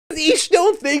Eesh,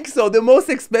 don't think so. The most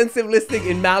expensive listing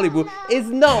in Malibu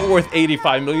is not worth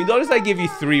 $85 million. I give you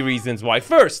 3 reasons why.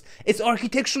 First, it's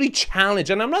architecturally challenged.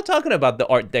 And I'm not talking about the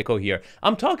Art Deco here.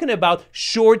 I'm talking about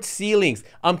short ceilings.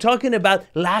 I'm talking about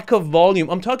lack of volume.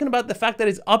 I'm talking about the fact that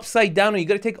it's upside down and you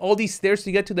got to take all these stairs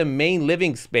to get to the main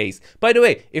living space. By the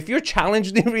way, if you're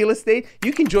challenged in real estate,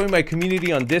 you can join my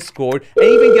community on Discord and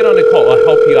even get on a call. I'll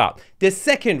help you out. The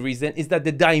second reason is that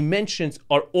the dimensions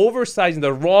are oversized in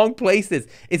the wrong places.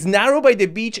 It's narrow by the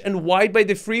beach and wide by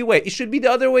the freeway. It should be the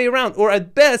other way around, or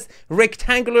at best,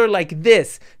 rectangular like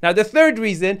this. Now, the third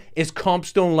reason is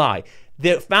comps don't lie.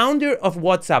 The founder of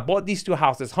WhatsApp bought these 2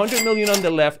 houses, $100 million on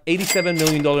the left, $87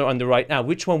 million on the right. Now,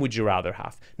 which one would you rather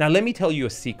have? Now, let me tell you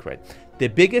a secret. The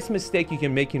biggest mistake you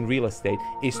can make in real estate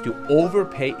is to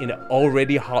overpay in an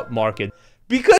already hot market. Because